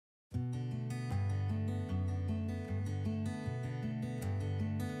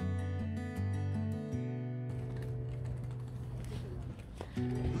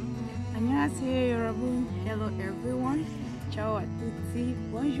Annyeonghaseyo 여러분. Hello everyone. Ciao a tutti.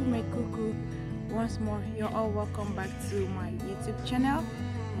 Bonjour mes coucou. Once more, you're all welcome back to my YouTube channel.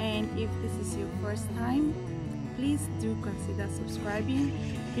 And if this is your first time, please do consider subscribing.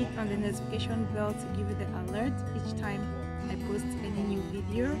 Hit on the notification bell to give you the alert each time I post any new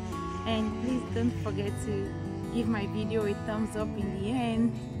video. And please don't forget to give my video a thumbs up in the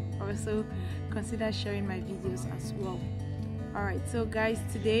end. Also consider sharing my videos as well. Alright, so guys,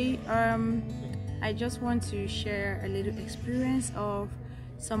 today I just want to share a little experience of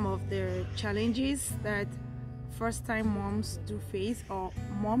some of the challenges that first-time moms do face, or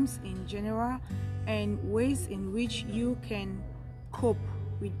moms in general, and ways in which you can cope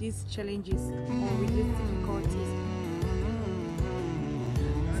with these challenges or with these difficulties.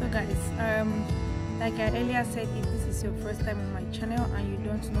 So guys, like I earlier said, if this is your first time on my channel and you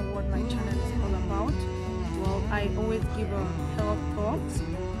don't know what my channel is all about, well, I always give a health talks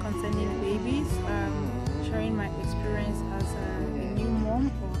concerning babies, sharing my experience as a new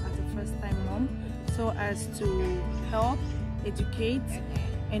mom or as a first-time mom, so as to help, educate,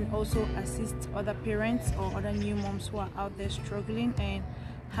 and also assist other parents or other new moms who are out there struggling and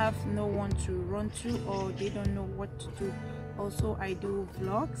have no one to run to, or they don't know what to do. Also, I do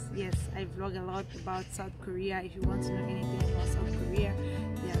vlogs. Yes, I vlog a lot about South Korea. If you want to know anything about South Korea,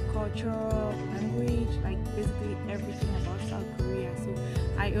 their culture, language, like basically everything about South Korea. So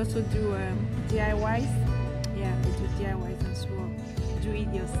I also do DIYs. Yeah, I do DIYs as well. Do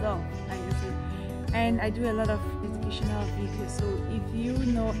it yourself. I do a lot of educational videos. So if you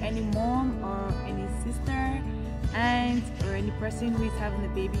know any mom or any sister, aunt, or any person who is having a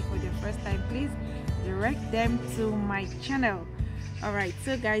baby for their first time, please direct them to my channel. Alright,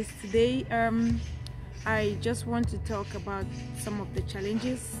 so guys, today I just want to talk about some of the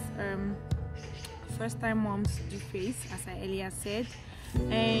challenges first-time moms do face, as I earlier said,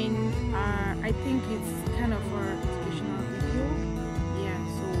 and I think it's kind of an educational video. Yeah,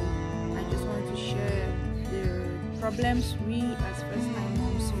 so I just want to share the problems we as first-time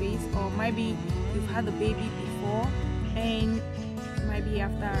moms face, or maybe you've had a baby before and maybe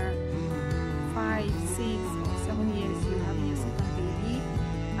after 5, 6, or 7 years you have your second baby.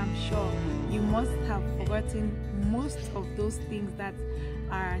 I'm sure you must have forgotten most of those things that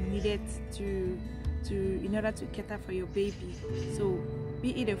are needed in order to cater for your baby. So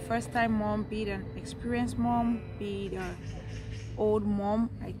be it a first-time mom, be it an experienced mom, be it an old mom,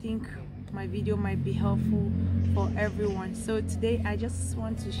 I think my video might be helpful for everyone. So today I just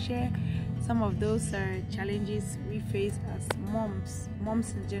want to share some of those challenges we face as moms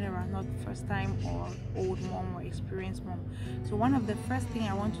in general, not first time or old mom or experienced mom. So one of the first thing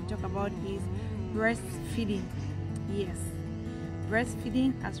I want to talk about is breastfeeding. Yes,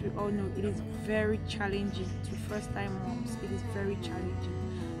 breastfeeding, as we all know, it is very challenging to first time moms. It is very challenging.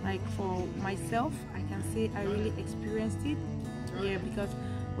 Like for myself, I can say I really experienced it. Yeah, because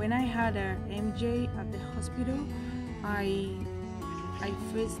when I had a MJ at the hospital, I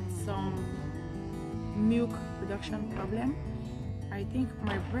faced some milk production problem. I think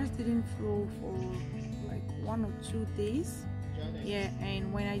my breast didn't flow for like 1 or 2 days. Yeah,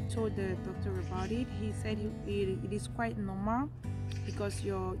 and when I told the doctor about it, he said it is quite normal, because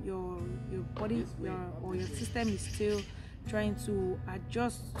your body or your system is still trying to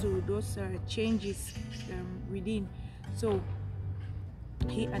adjust to those changes within. So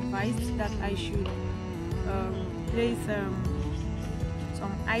he advised that I should place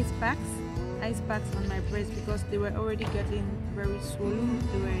some ice packs on my breast, because they were already getting very swollen.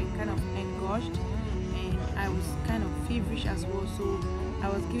 They were kind of engorged, and I was kind of feverish as well. So I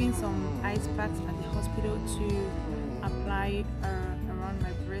was given some ice packs at the hospital to apply around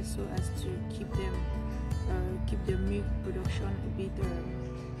my breast, so as to keep the milk production a bit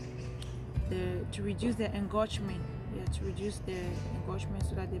to reduce the engorgement. Yeah, to reduce the engorgement,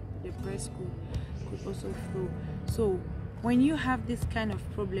 so that the breast could also flow. So when you have this kind of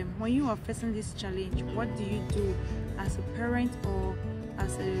problem, when you are facing this challenge, what do you do as a parent or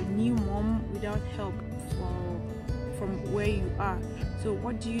as a new mom without help from where you are? So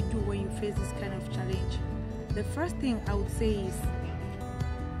what do you do when you face this kind of challenge? The first thing I would say is,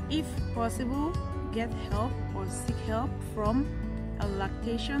 if possible, get help or seek help from a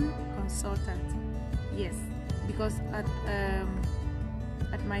lactation consultant. Yes, because at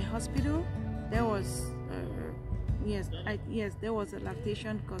my hospital there was there was a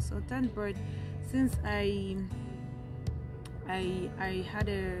lactation consultant, but since I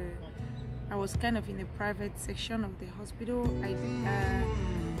was kind of in a private section of the hospital, I think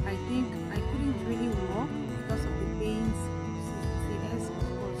I couldn't really walk because of the pains, of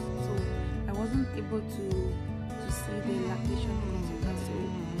course. So I wasn't able to see the lactation consultant. So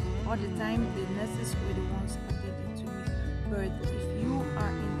all the time the nurses were the ones attending to me. But if you are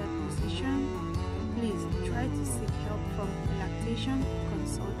in that position, please try to seek help from a lactation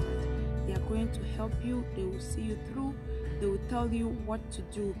consultant. They are going to help you. They will see you through. They will tell you what to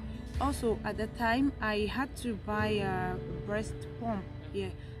do. Also, at the time, I had to buy a breast pump. Yeah,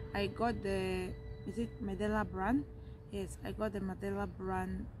 I got the, is it Medela brand? Yes, I got the Medela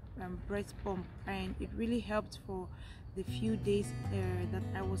brand breast pump, and it really helped for the few days that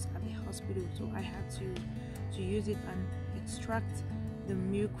I was at the hospital. So I had to use it and extract the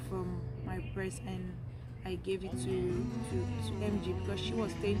milk from my breast, and I gave it to MJ because she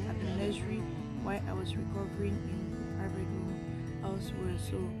was staying at the nursery while I was recovering in the private room elsewhere.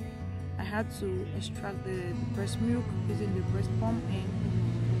 So I had to extract the breast milk using the breast pump,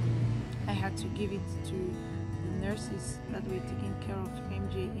 and I had to give it to the nurses that were taking care of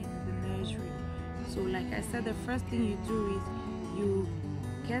MJ in the nursery. So like I said, the first thing you do is you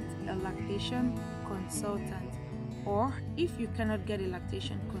get a lactation consultant, or if you cannot get a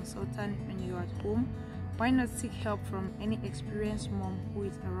lactation consultant when you're at home, why not seek help from any experienced mom who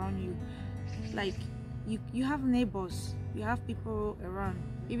is around you? Like you have neighbors, you have people around,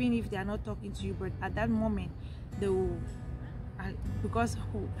 even if they are not talking to you, but at that moment they will, because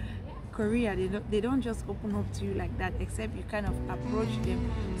Korea, they don't just open up to you like that, except you kind of approach them.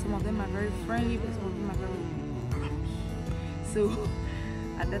 Some of them are very friendly, but some of them are very so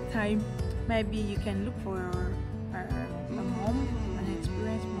at that time maybe you can look for a mom, an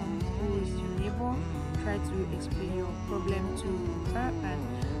experienced mom who is your neighbor. Try to explain your problem to her, and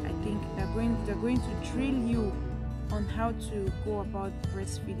I think they're going to drill you on how to go about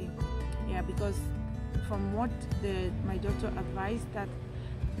breastfeeding. Yeah, because from what my doctor advised, that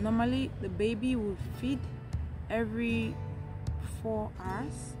normally the baby will feed every 4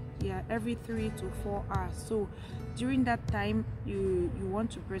 hours. Yeah, every 3 to 4 hours. So during that time you want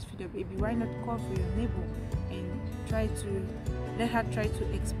to breastfeed your baby, why not call for your neighbor and let her try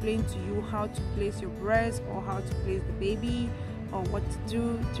to explain to you how to place your breast, or how to place the baby, or what to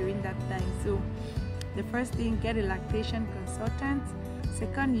do during that time. So the first thing, get a lactation consultant.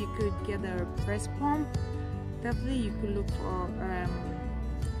 Second, you could get a breast pump. Thirdly, you could look for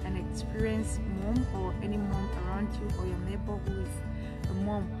an experienced mom, or any mom around you, or your neighbor who is a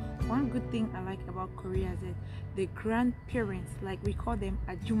mom. One good thing I like about Korea is that the grandparents, like we call them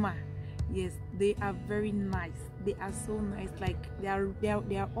ajuma, yes, they are very nice. They are so nice. Like they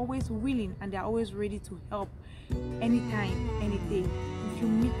are always willing, and they are always ready to help anytime, any day. If you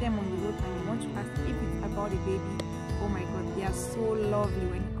meet them on the road and you want to ask if it's about a baby, oh my god, they are so lovely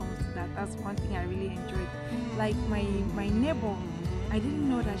when it comes to that. That's one thing I really enjoyed. Like my neighbor, I didn't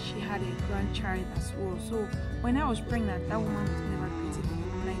know that she had a grandchild as well. So when I was pregnant, that woman was never greeting me.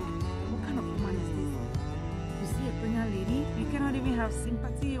 I'm like, what kind of woman is this? You see a pregnant lady, you cannot even have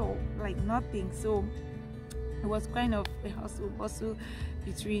sympathy or like nothing. So it was kind of a hustle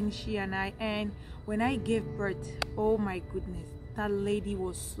between she and I. And when I gave birth, oh my goodness, that lady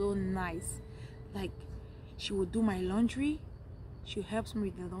was so nice. Like, she would do my laundry, she helps me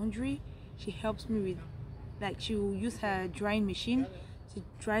with the laundry, she helps me with, like, she will use her drying machine, she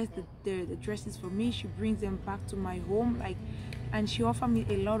dries the dresses for me, she brings them back to my home, like, and she offered me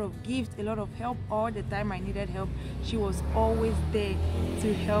a lot of gifts, a lot of help. All the time I needed help, she was always there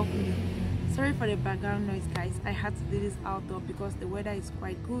to help me. Sorry for the background noise, guys. I had to do this outdoor because the weather is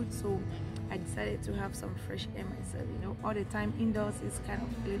quite good, so I decided to have some fresh air myself. You know, all the time indoors is kind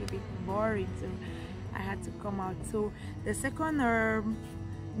of a little bit boring, so I had to come out. So the second,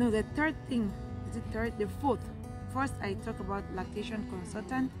 the third thing, is it third? The fourth. First, I talk about lactation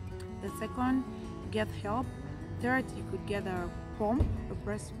consultant. The second, get help. Third, you could get a pump, a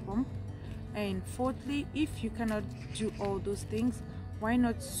breast pump. And fourthly, if you cannot do all those things, why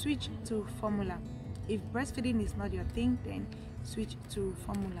not switch to formula? If breastfeeding is not your thing, then switch to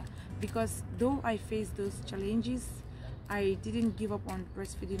formula. Because though I faced those challenges, I didn't give up on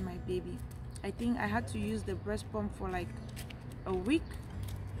breastfeeding my baby. I think I had to use the breast pump for like a week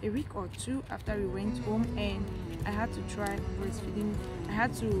or two after we went home, and I had to try breastfeeding. I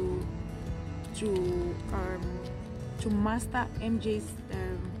had to master MJ's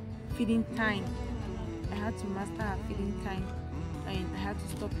feeding time. I had to master her feeding time, and I had to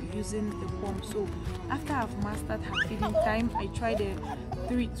stop using the pump. So after I've mastered her feeding time, I tried the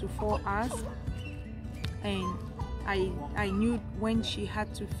 3 to 4 hours, and I knew when she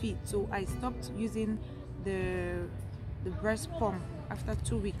had to feed, so I stopped using the breast pump after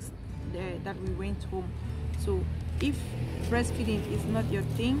 2 weeks that we went home. So if breastfeeding is not your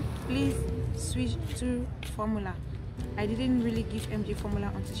thing, please switch to formula. I didn't really give MJ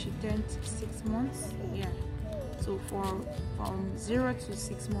formula until she turned 6 months. Yeah, So from 0 to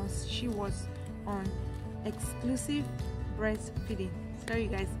 6 months, she was on exclusive breastfeeding. Sorry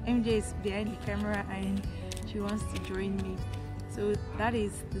guys, MJ is behind the camera and she wants to join me. So that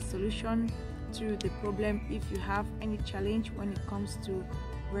is the solution to the problem if you have any challenge when it comes to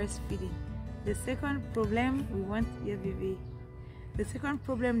breastfeeding. The second problem the second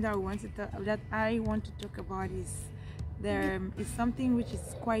problem that I want to talk about is there is something which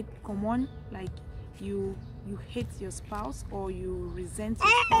is quite common, like you hate your spouse or you resent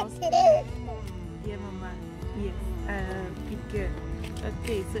your spouse. Yeah, mama. Yes, good girl.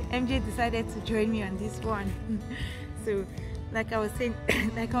 Okay, so MJ decided to join me on this one. So like I was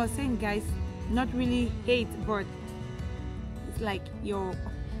saying guys, not really hate, but it's like your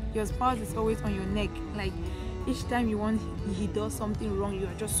spouse is always on your neck. Like each time he does something wrong, you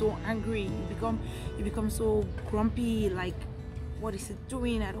are just so angry. You become so grumpy, like what is he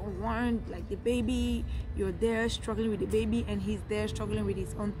doing? I don't want, like the baby, you're there struggling with the baby and he's there struggling with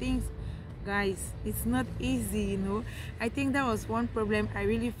his own things. Guys, it's not easy, you know. I think that was one problem I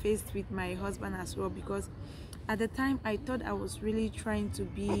really faced with my husband as well, because at the time I thought I was really trying to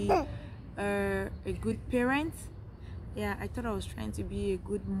be a good parent. Yeah, I thought I was trying to be a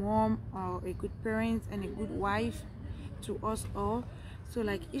good mom or a good parent and a good wife to us all. So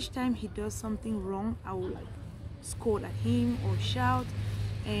like each time he does something wrong, I would like scold at him or shout,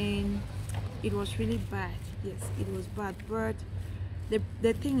 and it was really bad. Yes, it was bad. But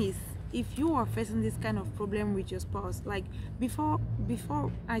the thing is, if you are facing this kind of problem with your spouse, like before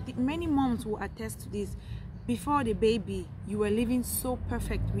I think many moms will attest to this, before the baby you were living so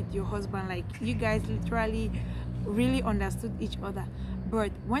perfect with your husband, like you guys literally really understood each other.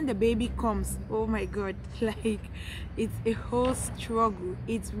 But when the baby comes, oh my god, like it's a whole struggle.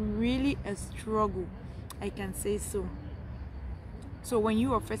 It's really a struggle, I can say so. So when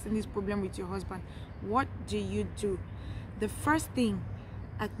you are facing this problem with your husband, what do? The first thing,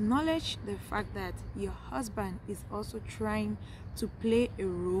 acknowledge the fact that your husband is also trying to play a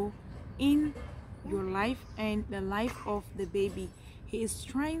role in your life and the life of the baby. He is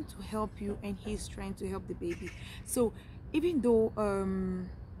trying to help you and he is trying to help the baby. So even though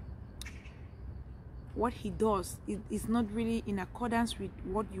what he does is not really in accordance with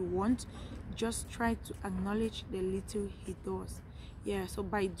what you want, just try to acknowledge the little he does. Yeah, so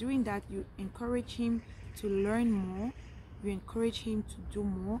by doing that, you encourage him to learn more, you encourage him to do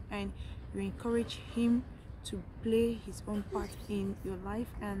more, and you encourage him to play his own part in your life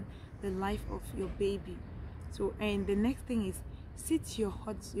and the life of your baby. So, and the next thing is, sit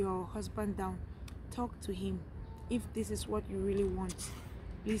your husband down, talk to him. If this is what you really want,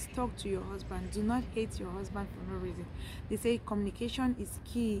 please talk to your husband. Do not hate your husband for no reason. They say communication is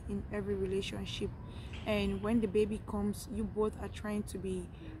key in every relationship, and when the baby comes, you both are trying to be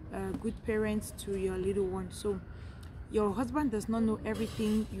good parents to your little one. So your husband does not know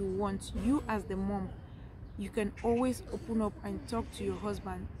everything you want. You as the mom, you can always open up and talk to your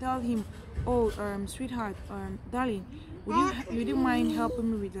husband. Tell him, oh sweetheart, darling, would you mind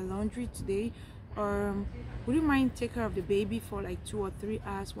helping me with the laundry today? Would you mind take care of the baby for like 2 or 3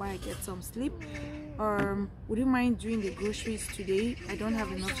 hours while I get some sleep? Would you mind doing the groceries today? I don't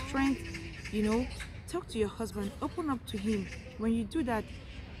have enough strength. You know, talk to your husband, open up to him. When you do that,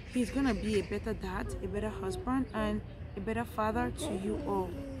 he's gonna be a better dad, a better husband, and a better father to you all.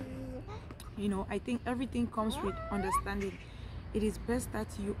 You know, I think everything comes with understanding. It is best that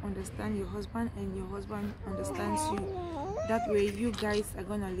you understand your husband and your husband understands you. That way you guys are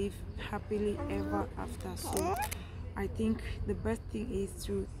gonna live happily ever after. So I think the best thing is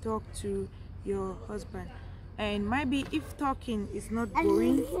to talk to your husband. And maybe if talking is not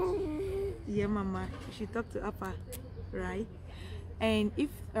going, yeah mama, you should talk to Appa, right? And if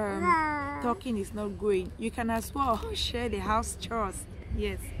talking is not going, you can as well share the house chores.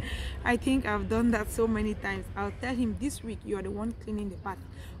 Yes, I think I've done that so many times. I'll tell him, this week you are the one cleaning the bath,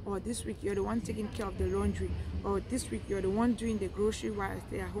 or this week you're the one taking care of the laundry, or this week you're the one doing the grocery while I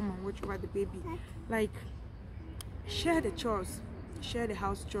stay at home and watch over the baby. Like, share the chores, share the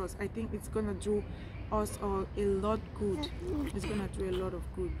house chores. I think it's gonna do us all a lot good. It's gonna do a lot of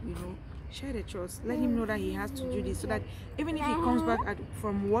good, you know. Share the chores. Let him know that he has to do this, so that even if he comes back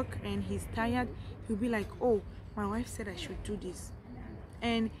from work and he's tired, he'll be like, oh, my wife said I should do this.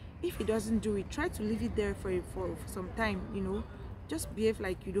 And if he doesn't do it, try to leave it there for some time, you know. Just behave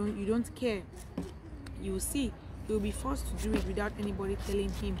like you don't care. You will see he will be forced to do it without anybody telling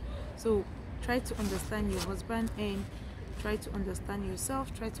him. So try to understand your husband and try to understand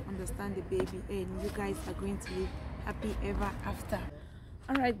yourself, try to understand the baby, and you guys are going to live happy ever after.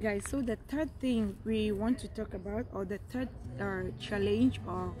 Alright guys, so the third thing we want to talk about, or the third challenge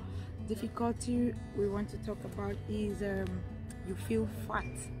or difficulty we want to talk about is you feel fat.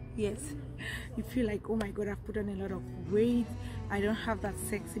 Yes, you feel like, oh my god, I've put on a lot of weight, I don't have that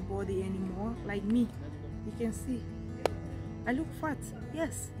sexy body anymore. Like me, you can see I look fat.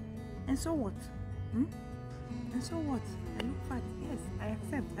 Yes, and so what? And so what? I look fat. Yes, I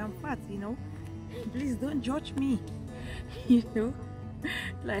accept I'm fat, you know. Please don't judge me. You know,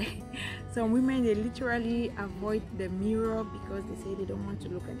 like some women, they literally avoid the mirror because they say they don't want to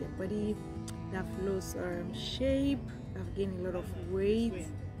look at their body. They've lost shape, they've gained a lot of weight.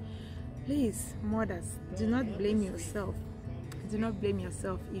 Please, mothers, do not blame yourself. Do not blame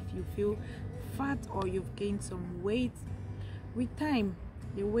yourself if you feel fat or you've gained some weight. With time,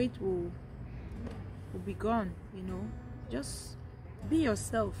 the weight will be gone, you know. Just be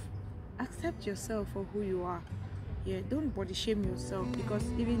yourself. Accept yourself for who you are. Yeah, don't body shame yourself, because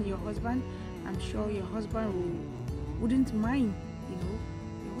even your husband, I'm sure your husband wouldn't mind, you know.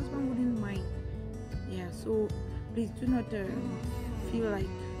 Your husband wouldn't mind. Yeah, so please do not feel like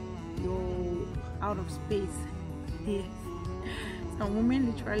you're out of space. Yes. Some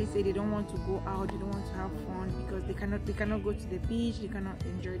women literally say they don't want to go out, they don't want to have fun because they cannot go to the beach, they cannot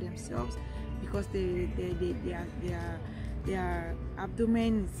enjoy themselves because their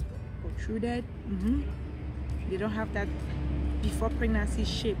abdomen is protruded. They don't have that before pregnancy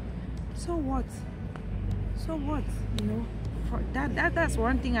shape. So what? So what? You know, for that's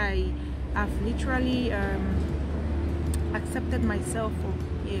one thing I've literally accepted myself for.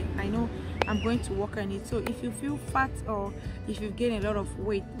 Yeah, I know I'm going to work on it. So if you feel fat or if you've gained a lot of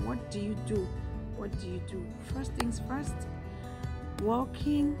weight, what do you do? What do you do? First things first,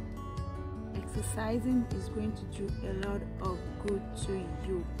 walking, exercising is going to do a lot of good to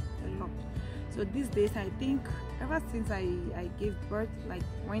you. A lot. So these days, I think ever since I gave birth, like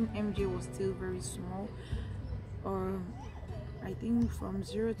when MJ was still very small, or I think from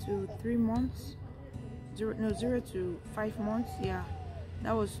 0 to 3 months, 0 to 5 months, yeah,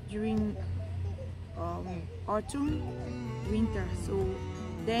 that was during autumn, winter. So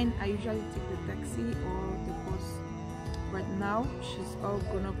then I usually take the taxi or the bus. But now she's all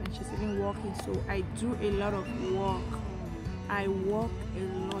grown up and she's even walking, so I do a lot of walk. I walk a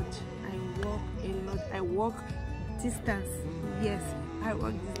lot. I walk distance. Yes, I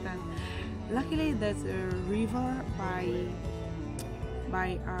walk distance. Luckily, there's a river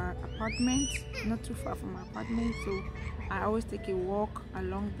by our apartment, not too far from our apartment. So I always take a walk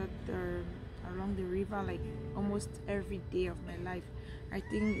along along the river, like almost every day of my life. I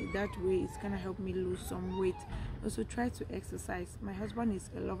think that way it's gonna help me lose some weight. Also, try to exercise. My husband is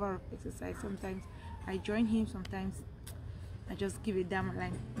a lover of exercise. Sometimes I join him, sometimes I just give a damn,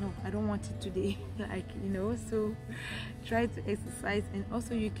 like, no, I don't want it today. Like, you know, so try to exercise. And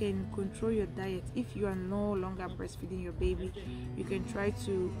also you can control your diet. If you are no longer breastfeeding your baby, you can try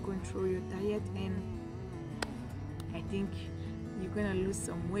to control your diet, and I think you're gonna lose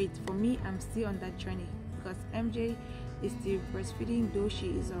some weight. For me, I'm still on that journey because MJ is still breastfeeding, though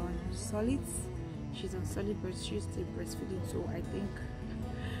she is on solids. She's on solid, but she's still breastfeeding. So I think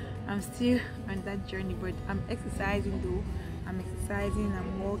I'm still on that journey, but I'm exercising though. I'm exercising,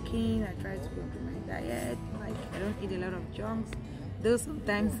 I'm walking, I try to control my diet. Like, I don't eat a lot of junks, though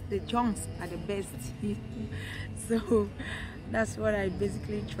sometimes the junks are the best. So that's what I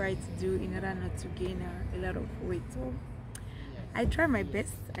basically try to do in order not to gain a lot of weight. So I try my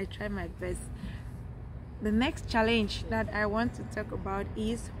best. The next challenge that I want to talk about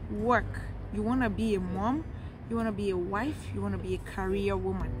is work. You want to be a mom, you want to be a wife, you want to be a career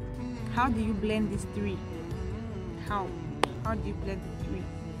woman. How do you blend these three? How do you blend the three?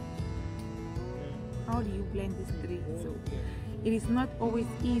 How do you blend these three? So it is not always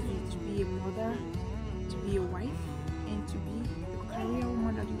easy to be a mother, to be a wife, and to be the career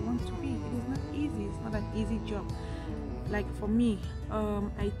woman that you want to be. It is not easy. It's not an easy job. Like for me,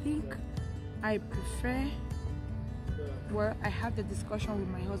 I think I prefer, well, I had the discussion with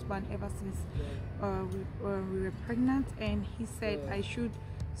my husband ever since we were pregnant, and he said I should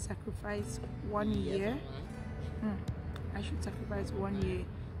sacrifice 1 year. I should sacrifice 1 year,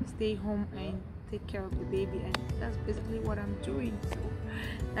 stay home and take care of the baby, and that's basically what I'm doing. So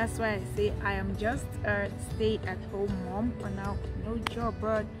that's why I say I am just a stay-at-home mom for now, no job,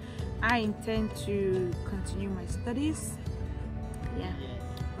 but I intend to continue my studies. Yeah,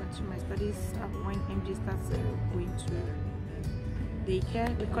 continue my studies when MJ starts going to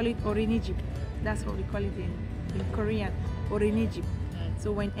daycare. We call it Orinijip. That's what we call it in Korean, Orinijip.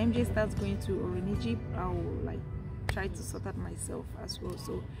 So when MJ starts going to Orinijip, I will like try to sort out myself as well.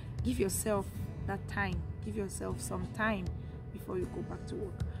 So give yourself that time, give yourself some time before you go back to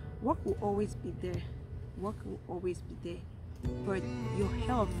work. Work will always be there. Work will always be there. but your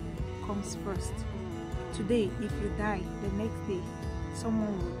health comes first. Today, if you die, the next day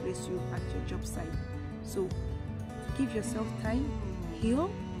someone will replace you at your job site. So give yourself time, heal,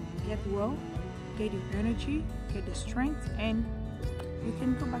 get well, get your energy, get the strength, and you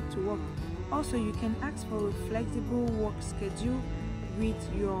can go back to work. Also, you can ask for a flexible work schedule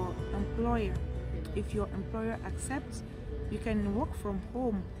with your employer. If your employer accepts, you can work from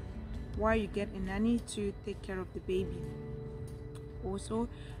home while you get a nanny to take care of the baby. Also,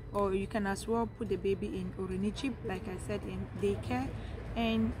 or you can as well put the baby in Orinijib, like I said, in daycare,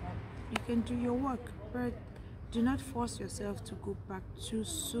 and you can do your work. But do not force yourself to go back too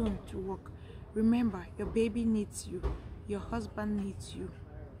soon to work. Remember, your baby needs you, your husband needs you,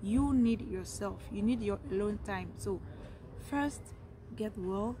 you need yourself, you need your alone time. So first get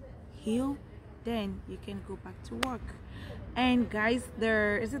well, heal, then you can go back to work. And guys,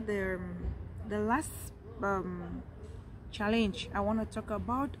 the last challenge I want to talk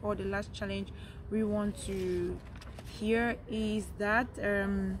about, or the last challenge we want to hear, is that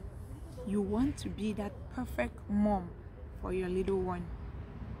you want to be that perfect mom for your little one.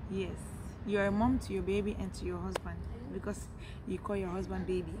 Yes, you're a mom to your baby and to your husband, because you call your husband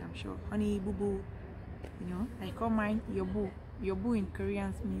baby, I'm sure. Honey, boo boo, you know. I call mine your boo. Your boo in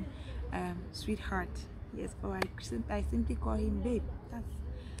Korean means sweetheart. Yes, or I simply call him babe. That's,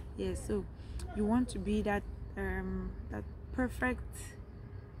 yes. So you want to be that that perfect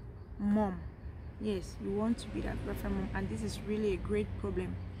mom. Yes, you want to be that perfect mom, and this is really a great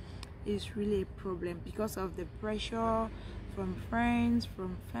problem. It's really a problem because of the pressure from friends,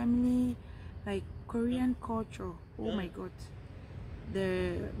 from family, like Korean culture. Oh my God,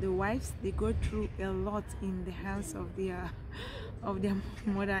 the wives, they go through a lot in the hands of their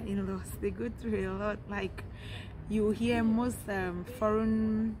mother-in-laws. They go through a lot. Like you hear most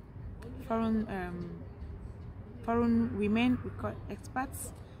foreign women, we call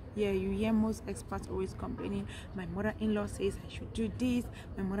expats. Yeah, you hear most expats always complaining, my mother-in-law says I should do this,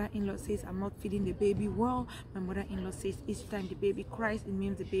 my mother-in-law says I'm not feeding the baby well, my mother-in-law says each time the baby cries, it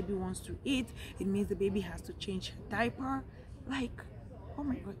means the baby wants to eat, it means the baby has to change her diaper. Like, oh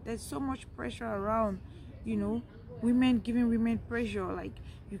my God, there's so much pressure around, you know, women giving women pressure, like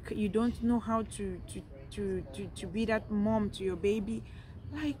you don't know how to be that mom to your baby.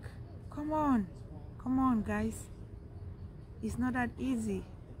 Like, come on guys, it's not that easy.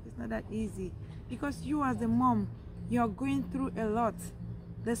 It's not that easy, because you as a mom, you're going through a lot.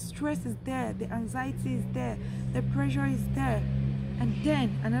 The stress is there, the anxiety is there, the pressure is there, and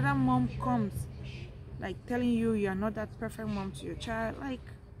then another mom comes like telling you you're not that perfect mom to your child.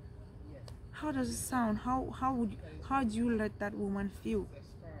 Like, how does it sound? How do you let that woman feel?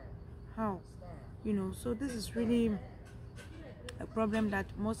 How, you know? So this is really a problem that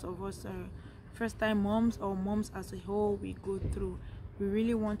most of us first-time moms, or moms as a whole, we go through. We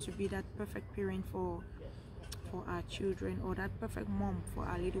really want to be that perfect parent for our children, or that perfect mom for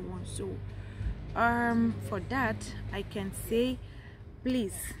our little ones. So for that, I can say,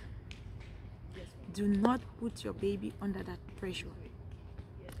 please do not put your baby under that pressure.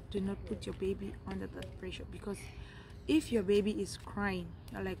 Do not put your baby under that pressure, because if your baby is crying,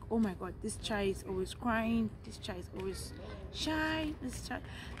 you're like, oh my God, this child is always crying, this child is always shy, this child,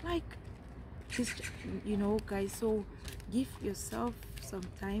 like this, you know, guys. So give yourself some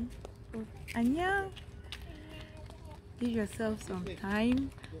time. Oh, Anya, give yourself some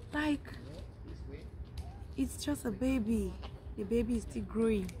time. Like, it's just a baby. The baby is still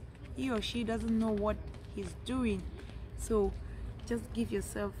growing. He or she doesn't know what he's doing. So just give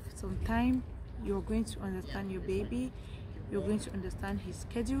yourself some time. You're going to understand your baby. You're going to understand his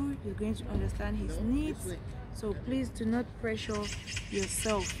schedule. You're going to understand his needs. So please do not pressure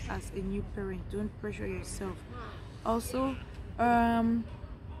yourself as a new parent. Don't pressure yourself. Also,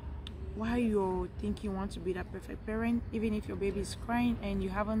 while you're thinking you want to be that perfect parent, even if your baby is crying and you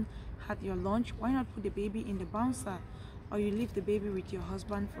haven't had your lunch, why not put the baby in the bouncer, or you leave the baby with your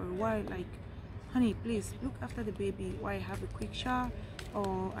husband for a while? Like, honey, please look after the baby while I have a quick shower,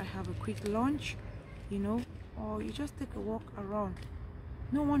 or I have a quick lunch, you know, or you just take a walk around.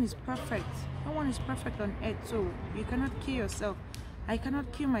 No one is perfect. No one is perfect on earth, so you cannot kill yourself. I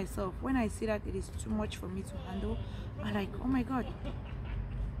cannot kill myself. When I see that it is too much for me to handle, I'm like, oh my God,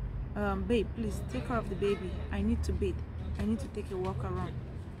 babe, please take care of the baby. I need to bathe. I need to take a walk around.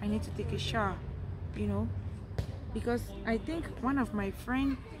 I need to take a shower, you know, because I think one of my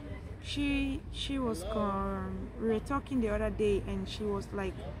friends, she was we were talking the other day, and she was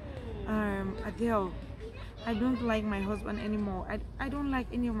like, Adele, I don't like my husband anymore. I don't like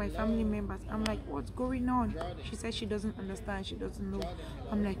any of my family members. I'm like, what's going on? She said she doesn't understand. She doesn't know.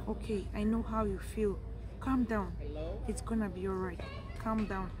 I'm like, okay, I know how you feel. calm down, it's gonna be all right, calm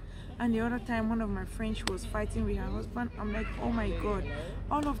down. And the other time, one of my friends, she was fighting with her husband. I'm like, oh my god,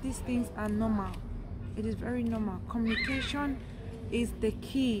 all of these things are normal. It is very normal. Communication is the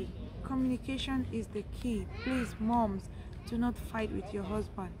key. Communication is the key. Please, moms, do not fight with your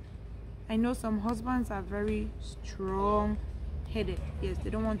husband. I know some husbands are very strong-headed. Yes, they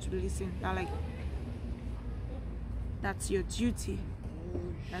don't want to listen. They're like, that's your duty.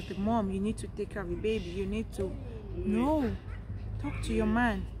 As the mom, you need to take care of the baby. You need to, no, talk to your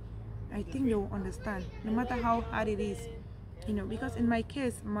man. I think they will understand, no matter how hard it is, you know. Because in my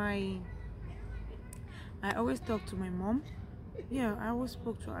case, I always talk to my mom. Yeah, I always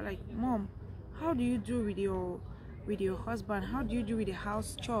spoke to her like, Mom, how do you do with your husband? How do you do with the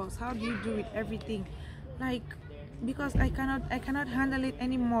house chores? How do you do with everything? Like, because I cannot handle it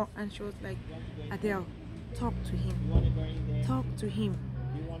anymore. And she was like, Adele, talk to him, talk to him,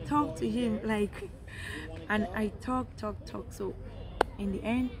 talk to him. Like, and I talk. So in the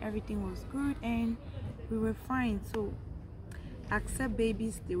end, everything was good and we were fine. So accept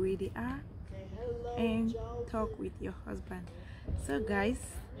babies the way they are and talk with your husband. So guys,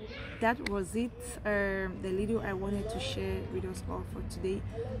 that was it, the little I wanted to share with us all for today.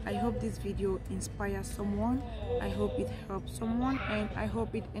 I hope this video inspires someone, I hope it helps someone, and I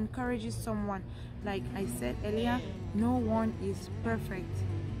hope it encourages someone. Like I said earlier, no one is perfect.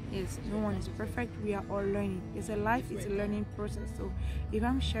 Yes, no one is perfect. We are all learning. It's a learning process. So if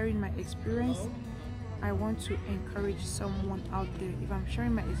I'm sharing my experience, I want to encourage someone out there. If I'm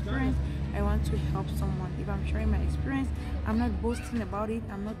sharing my experience, I want to help someone. If I'm sharing my experience, I'm not boasting about it.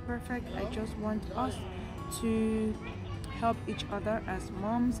 I'm not perfect. I just want us to help each other as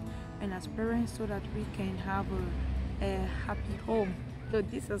moms and as parents so that we can have a happy home. So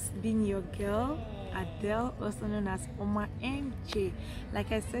this has been your girl Adele, also known as Oma MJ.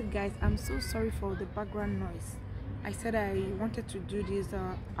 Like I said guys, I'm so sorry for the background noise. I said I wanted to do this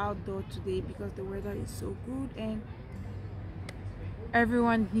outdoor today because the weather is so good and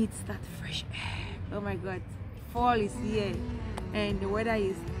everyone needs that fresh air. Oh my god, fall is here and the weather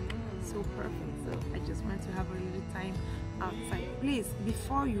is so perfect. So I just want to have a little time outside. Please,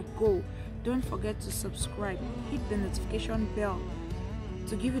 before you go, don't forget to subscribe, hit the notification bell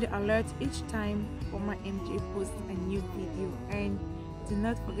to give you the alert each time Oma MJ posts a new video, and do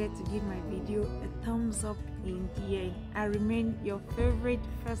not forget to give my video a thumbs up in the end. I remain your favorite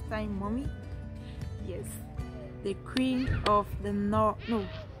first-time mommy. Yes, the queen of the north, no,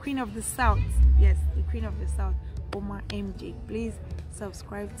 queen of the south. Yes, the queen of the south, Oma MJ. Please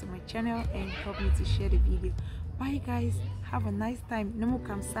subscribe to my channel and help me to share the video. Bye guys, have a nice time. Namu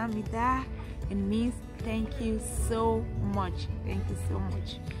kamsamida, and means thank you so much. Thank you so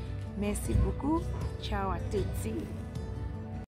much. Merci beaucoup. Ciao à tutti.